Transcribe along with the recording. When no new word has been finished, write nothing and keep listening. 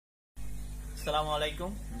আসসালামু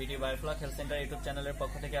আলাইকুম। BD biofloc health centre YouTube চ্যানেলের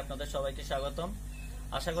পক্ষ থেকে আপনাদের সবাইকে স্বাগতম।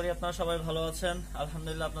 আশা করি আপনারা সবাই ভালো আছেন।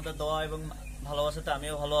 আলহামদুলিল্লাহ আপনাদের দোয়া এবং ভালোবাসাতে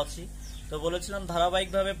আমিও ভালো আছি। তো বলেছিলাম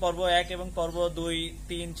ধারাবাহিকভাবে পর্ব 1 এবং পর্ব 2,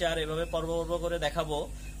 3, 4 এভাবে পর্ব করে দেখাবো।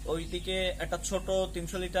 ওইদিকে একটা ছোট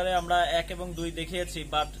 300 লিটারে আমরা 1 এবং 2 দেখিয়েছি,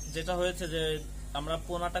 বাট যেটা হয়েছে যে আমরা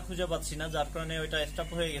পোনাটা খুঁজে পাচ্ছি না, যার কারণে ওইটা স্টপ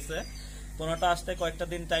হয়ে গেছে। পোনাটা আসতে কয়েকটা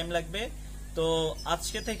দিন টাইম লাগবে। তো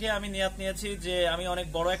আজকে থেকে আমি নিয়াত নিয়েছি যে আমি অনেক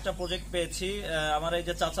বড় একটা প্রজেক্ট পেয়েছি। আমার এই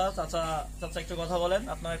যে চাচা একটু কথা বলেন,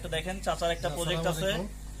 আপনারা একটু দেখেন। চাচার একটা প্রজেক্ট আছে,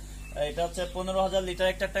 এটা হচ্ছে 15,000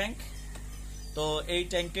 লিটার একটা ট্যাঙ্ক। তো এই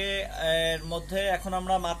ট্যাঙ্কে এর মধ্যে এখন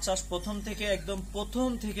আমরা মাছ চাষ প্রথম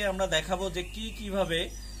থেকে আমরা দেখাবো যে কিভাবে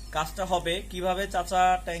কাজটা হবে, কিভাবে চাচা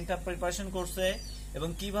ট্যাঙ্কটা প্রিপারেশন করছে এবং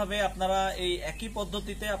কিভাবে আপনারা এই একই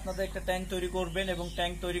পদ্ধতিতে আপনাদের একটা ট্যাঙ্ক তৈরি করবেন এবং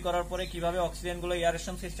ট্যাঙ্ক তৈরি করার পরে কিভাবে অক্সিজেন গুলো,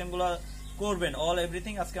 এয়ারেশন সিস্টেম গুলো করবেন, অল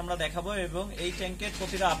এভরিথিং আজকে আমরা দেখাবো। এবং এই ট্যাঙ্কের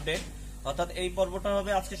প্রতিটা আপডেট, অর্থাৎ এই পর্বটা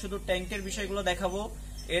হবে আজকে শুধু ট্যাঙ্কের বিষয়গুলো দেখাবো,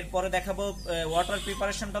 এরপরে দেখাবো ওয়াটার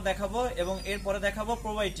প্রিপারেশনটা দেখাবো এবং এরপরে দেখাবো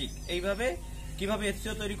প্রোবায়োটিক, এইভাবে কিভাবে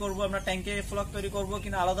এফসিও তৈরি করব, আমরা ট্যাঙ্কে ফ্লক তৈরি করব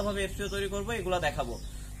কিনা আলাদাভাবে এফসিও তৈরি করব, এগুলো দেখাবো।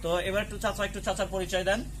 তো এবার একটু চাচার পরিচয়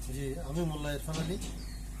দেন। জি, আমি মোল্লা ইরফান আলী।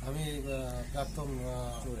 আমি প্রাক্তন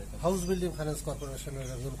হাউস বিল্ডিং ফাইন্যান্স কর্পোরেশনের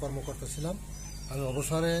একজন কর্মকর্তা ছিলাম। আমি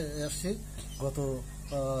অবসরে আসছি গত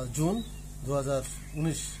জুন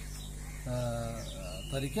 2019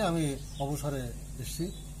 তারিখে আমি অবসরে এসেছি।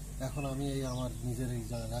 এখন আমি এই আমার নিজের এই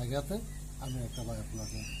জায়গাতে আমি একটা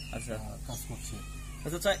বায়োফ্লকে কাজ করছি।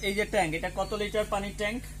 আচ্ছা, এই যে ট্যাঙ্ক, এটা কত লিটার পানির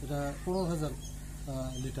ট্যাঙ্ক? এটা 15,000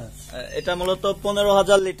 লিটার। এটা মূলত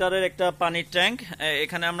 15,000 লিটারের একটা পানির ট্যাঙ্ক।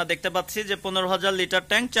 এখানে আমরা দেখতে পাচ্ছি যে 15,000 লিটার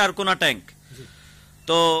ট্যাঙ্ক, 4 কোনা ট্যাঙ্ক।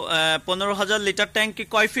 তো 15,000 লিটার ট্যাঙ্ক কি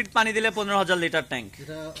কয় ফিট পানি দিলে 15,000 লিটার ট্যাঙ্ক?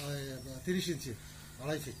 এটা 30 ইঞ্চি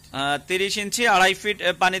 2.5 ফিট। 30 ইঞ্চি 2.5 ফিট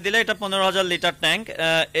পানি দিলে এটা 15,000 লিটার ট্যাঙ্ক।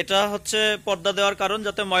 এটা হচ্ছে পর্দা দেওয়ার কারণ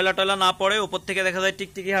যাতে ময়লা টয়লা না পড়ে। উপর থেকে দেখা যায়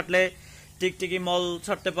টিকটিকি হাঁটলে টিকটিকি মল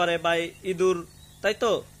ছাড়তে পারে বা ইঁদুর, তাই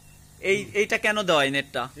তো? এইটা কেন দেওয়া এই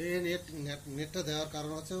নেটটা? নেটটা দেওয়ার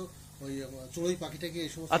কারণ হচ্ছে ওই চড়ুই পাখিটাকে এই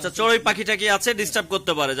সমস্ত। আচ্ছা, চড়ুই পাখিটাকে আছে ডিস্টার্ব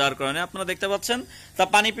করতে পারে, যার কারণে আপনারা দেখতে পাচ্ছেন। তা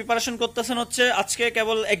পানি প্রিপারেশন করতেছেন হচ্ছে আজকে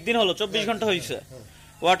কেবল একদিন হলো, 24 ঘন্টা হয়েছে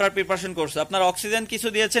ওয়াটার প্রিপারেশন করছে। আপনার অক্সিজেন কিছু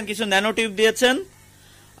দিয়েছেন, কিছু ন্যানো টিউব দিয়েছেন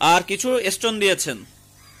আর কিছু স্টোন দিয়েছেন।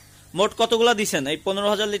 মোট কতগুলা দিয়েছেন এই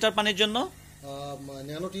 15,000 লিটার পানির জন্য?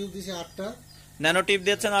 ন্যানো টিউব দিয়েছে 8টা, ন্যানো টিউব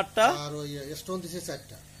দিয়েছেন 8টা আর ওই স্টোন দিয়েছে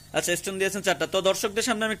 4টা। আচ্ছা, স্টোন দিয়েছেন 4টা। তো দর্শকদের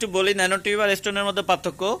সামনে আমি একটু বলি ন্যানো টিউব আর স্টোনের মধ্যে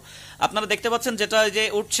পার্থক্য। আপনারা দেখতে পাচ্ছেন যেটা যে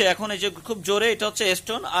উঠছে এখন এই যে খুব জোরে, এটা হচ্ছে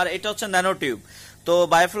স্টোন আর এটা হচ্ছে ন্যানো টিউব। তো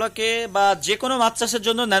বায়োফ্লকে বা যে কোনো মাছ চাষের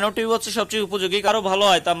জন্য ন্যানো টিউব হচ্ছে সবচেয়ে উপযোগী, কারো ভালো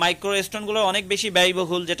হয়। তা মাইক্রো স্টোন গুলো অনেক বেশি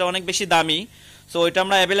ব্যয়বহুল, যেটা অনেক বেশি দামি। তো ওইটা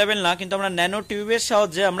আমরা অ্যাভেলেবেল না, কিন্তু আমরা ন্যানো টিউবের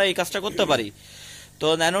সাহায্যে আমরা এই কাজটা করতে পারি। তো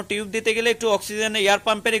ন্যানো টিউব দিতে গেলে একটু অক্সিজেন এয়ার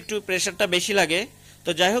পাম্পের একটু প্রেশারটা বেশি লাগে। তো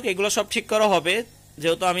যাই হোক, এগুলো সব ঠিক করা হবে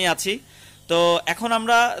যেহেতু আমি আছি। তো এখন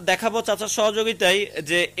আমরা দেখাবো চাচার সহযোগিতায়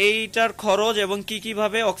যে এইটার খরচ এবং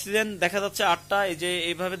কিভাবে অক্সিজেন দেখা যাচ্ছে 8টা, এই যে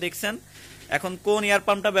এইভাবে দেখছেন। এখন কোন এয়ার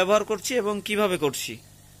পাম্পটা ব্যবহার করছি এবং কিভাবে করছি,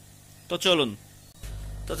 তো চলুন।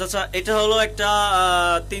 তো চাচা, এটা হলো একটা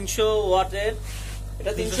 300 ওয়াটের,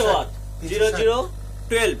 এটা 300 ওয়াট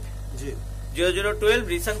 0012 0012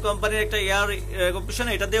 রিসেন্ট কোম্পানির একটা এয়ার কম্প্রেশন।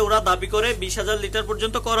 এটা দিয়ে ওরা দাবি করে 20,000 লিটার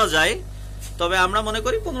পর্যন্ত করা যায়, তবে আমরা মনে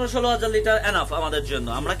করি 15-16,000 লিটার এনাফ আমাদের জন্য।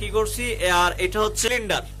 আমরা কি করছি, আর এটা হচ্ছে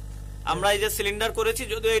সিলিন্ডার। আমরা এই যে সিলিন্ডার করেছি,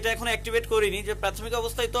 যদিও এটা এখন অ্যাক্টিভেট করিনি, যে প্রাথমিক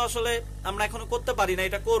অবস্থায় তো আসলে আমরা এখনো করতে পারি না,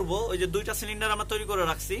 এটা করব। ওই যে 2টা সিলিন্ডার আমরা তৈরি করে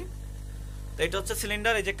রাখছি। তো এটা হচ্ছে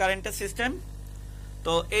সিলিন্ডার, এই যে কারেন্টের সিস্টেম।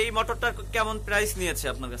 তো এই মোটরটা কেমন প্রাইস নিয়েছে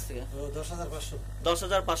আপনার কাছ থেকে?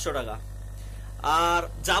 10,500 টাকা। আর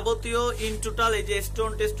যাবতীয় ইন টোটাল এই যে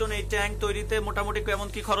স্টোন এই ট্যাঙ্ক তৈরিতে মোটামুটি কেমন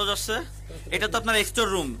কি খরচ আসছে? এটা তো আপনার এক্সট্রা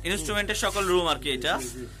রুম, ইনস্ট্রুমেন্টের সকল রুম আর কি। এটা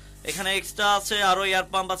এখানে এক্সট্রা আছে, আরো এয়ার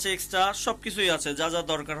পাম্প আছে এক্সট্রা, সবকিছুই আছে যা যা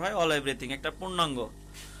দরকার হয়, অল এভরিথিং, একটা পূর্ণাঙ্গ।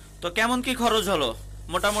 তো কেমন কি খরচ হলো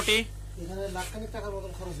মোটামুটি? এখানে লাখখানেক টাকার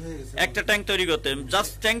মতন খরচ হয়ে গেছে একটা ট্যাঙ্ক তৈরি করতে।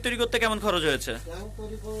 জাস্ট ট্যাঙ্ক তৈরি করতে কেমন খরচ হয়েছে? ট্যাঙ্ক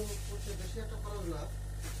তৈরি করতে বেশি একটা খরচ না।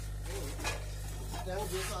 ট্যাঙ্ক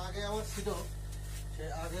যেহেতু আগে আমার ছিল, সে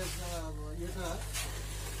আগে এটা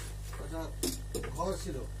ঘর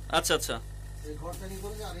ছিল। আচ্ছা আচ্ছা, এই ঘরটা কি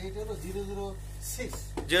করেছে, আর এইটা হলো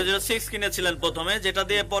 006 কিনেছিলেন প্রথমে, যেটা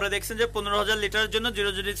দিয়ে পরে দেখছেন যে 15,000 লিটারের জন্য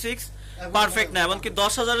 006 পারফেক্ট না। এমনকি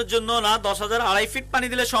 10,000-এর জন্য না, 10,000 2.5 ফিট পানি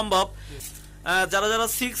দিলে সম্ভব। যারা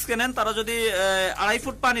 6 কেনেন তারা যদি 2.5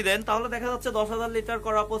 ফুট পানি দেন তাহলে দেখা যাচ্ছে 10,000 লিটার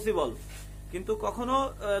করা পসিবল, কিন্তু কখনো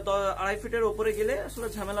 2.5 ফিটের উপরে গেলে আসলে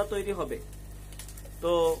ঝামেলা তৈরি হবে।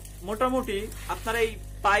 তো মোটামুটি আপনার এই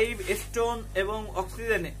পাইপ, স্টোন এবং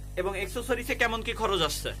অক্সিজেন এবং এক্সেসরিজে কেমন কি খরচ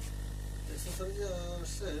আসছে?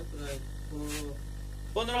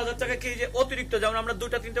 15,000 টাকা কি যে অতিরিক্ত, যেমন আমরা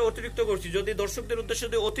 2-3টা অতিরিক্ত করছি, যদি দর্শকদের উদ্দেশ্যে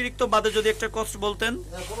যদি অতিরিক্ত বাদে যদি একটা কষ্ট বলতেন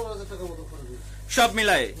 15,000 টাকা মতো খরচ। সব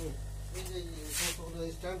মিলায়ে। এই যে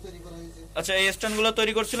স্ট্যান্ড তৈরি করা হয়েছে। আচ্ছা, এই স্ট্যান্ডগুলো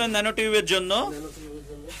তৈরি করছিলেন ন্যানো টিউবের জন্য।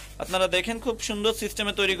 আপনারা দেখেন খুব সুন্দর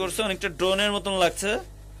সিস্টেমে তৈরি করছে, অনেকটা ড্রোনের মতন লাগছে।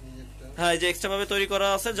 হ্যাঁ, এই যে এক্সট্রা ভাবে তৈরি করা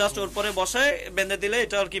আছে, জাস্ট ওর পরে বসায় বেঁধে দিলে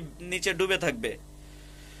এটা আর কি নিচে ডুবে থাকবে।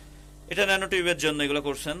 এটা ন্যানো টিউবের জন্য এগুলো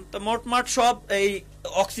করছেন। তো মোটমাট সব এই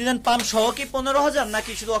অক্সিজেন পাম্প সহ কি 15,000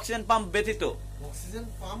 নাকি শুধু অক্সিজেন পাম্প ব্যতীত? অক্সিজেন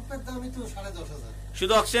পাম্পের দামই তো 10,500।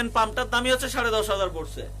 শুধু অক্সিজেন পাম্পটার দামই হচ্ছে 10,500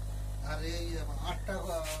 পড়ছে। আর এই 8টা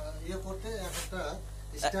ইয়ে করতে একটা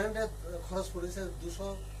স্ট্যান্ডে খরচ পড়েছে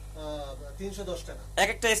 310 টাকা।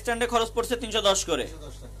 একটা স্ট্যান্ডে খরচ পড়ছে 310 করে।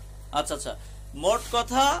 310 টাকা। আচ্ছা আচ্ছা, মোট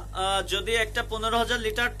কথা যদি একটা 15,000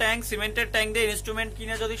 লিটার ট্যাঙ্ক, সিমেন্টের ট্যাঙ্ক দিয়ে ইনস্ট্রুমেন্ট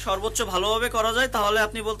কিনে যদি সর্বোচ্চ ভালোভাবে করা যায়, তাহলে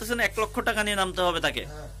আপনি বলতেছেন 1 লক্ষ টাকা নিয়ে নামতে হবে তাকে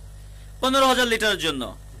 15,000 লিটারের জন্য।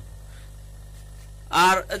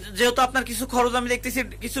 আর যেহেতু আপনার কিছু খরচ আমি দেখতেছি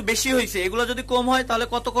কিছু বেশি হয়েছে, এগুলো যদি কম হয় তাহলে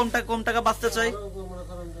কত কম টাকা বাঁচতে চাই?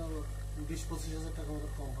 20-25,000 টাকা মতো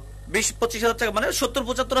কম হবে। 20-25,000 টাকা, মানে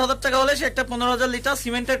 70-75,000 টাকা হলে সে একটা 15,000 লিটার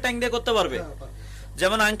সিমেন্টের ট্যাঙ্ক দিয়ে করতে পারবে।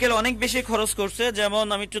 যেমন আঙ্কেল অনেক বেশি খরচ করছে, যেমন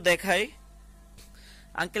আমি একটু দেখাই,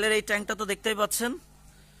 আঙ্কেলের এই ট্যাঙ্কটা তো দেখতেই পাচ্ছেন,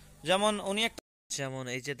 যেমন উনি একটা, যেমন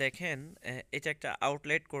এই যে দেখেন এটা একটা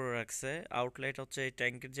আউটলেট করে রাখছে। আউটলেট হচ্ছে এই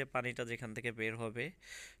ট্যাঙ্কের যে পানিটা যেখান থেকে বের হবে।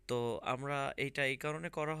 তো আমরা এইটা এই কারণে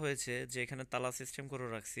করা হয়েছে যে এখানে তালা সিস্টেম করে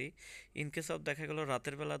রাখছি, ইনকেস অফ দেখা গেল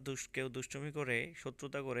রাতের বেলা কেউ দুষ্টুমি করে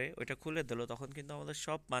শত্রুতা করে ওইটা খুলে দিল, তখন কিন্তু আমাদের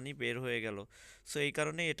সব পানি বের হয়ে গেল। সো এই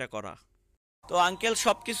কারণেই এটা করা। তো আঙ্কেল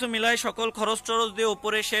সবকিছু মিলায় সকল খরচ টরচ দিয়ে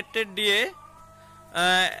উপরে শেড টেড দিয়ে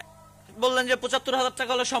বললেন যে 75,000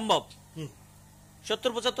 টাকা হলে সম্ভব,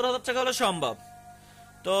 70-75,000 টাকা হলে সম্ভব।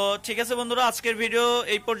 তো ঠিক আছে বন্ধুরা, আজকের ভিডিও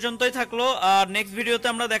এই পর্যন্তই থাকলো। আর নেক্সট ভিডিওতে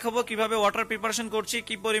আমরা দেখাবো কিভাবে ওয়াটার প্রিপারেশন করছি,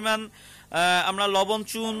 কি পরিমাণ আমরা লবণ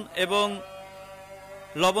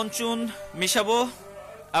চুন মিশাবো।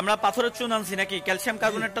 আমরা পাথরের চুন আনছি নাকি, ক্যালসিয়াম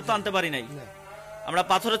কার্বনেটটা তো আনতে পারি নাই, আমরা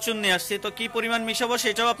পাথরের চুন নিয়ে আসছি। তো কি পরিমাণ মিশাবো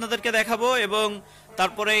সেটাও আপনাদেরকে দেখাবো, এবং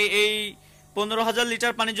তারপরে এই 15,000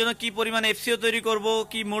 লিটার পানির জন্য কি পরিমাণ এফসিও তৈরি করব,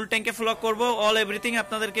 কি মূল ট্যাঙ্কে ফ্লক করব, অল এভরিথিং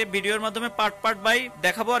আপনাদেরকে ভিডিওর মাধ্যমে পার্ট বাই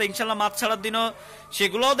দেখাবো। আর ইনশাল্লাহ মাছ ছাড়ার দিনও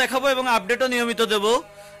সেগুলোও দেখাবো এবং আপডেটও নিয়মিত দেবো।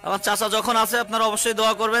 আমার চাচা যখন আছে আপনারা অবশ্যই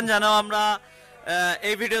দোয়া করবেন যেন আমরা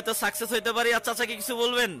এই ভিডিওতে সাকসেস হইতে পারি। আর চাচা কি কিছু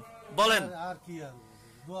বলবেন? বলেন। আর কি আর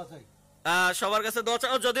দোয়া চাই, সবার কাছে দোয়া চাই।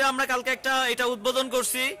 যদিও আমরা কালকে এটা উদ্বোধন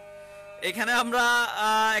করছি, এখানে আমরা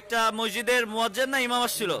একটা মসজিদের মুয়াজ্জিন না ইমাম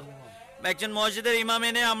আসছিল, একজন মসজিদের ইমাম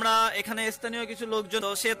এনে আমরা এখানে স্থানীয় কিছু লোকজন,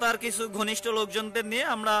 সে তার কিছু ঘনিষ্ঠ লোকজনদের নিয়ে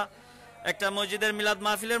আমরা একটা মসজিদের মিলাদ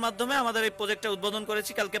মাহফিলের মাধ্যমে আমাদের এই প্রজেক্টটা উদ্বোধন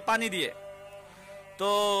করেছি কালকে পানি দিয়ে। তো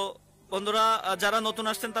বন্ধুরা যারা নতুন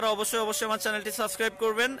আসছেন তারা অবশ্যই আমার চ্যানেলটি সাবস্ক্রাইব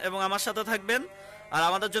করবেন এবং আমার সাথে থাকবেন, আর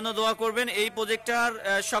আমাদের জন্য দোয়া করবেন। এই প্রজেক্টটার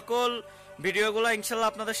সকল ভিডিওগুলো ইনশাল্লাহ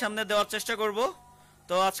আপনাদের সামনে দেওয়ার চেষ্টা করব।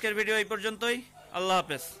 তো আজকের ভিডিও এই পর্যন্তই, আল্লাহ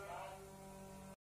হাফেজ।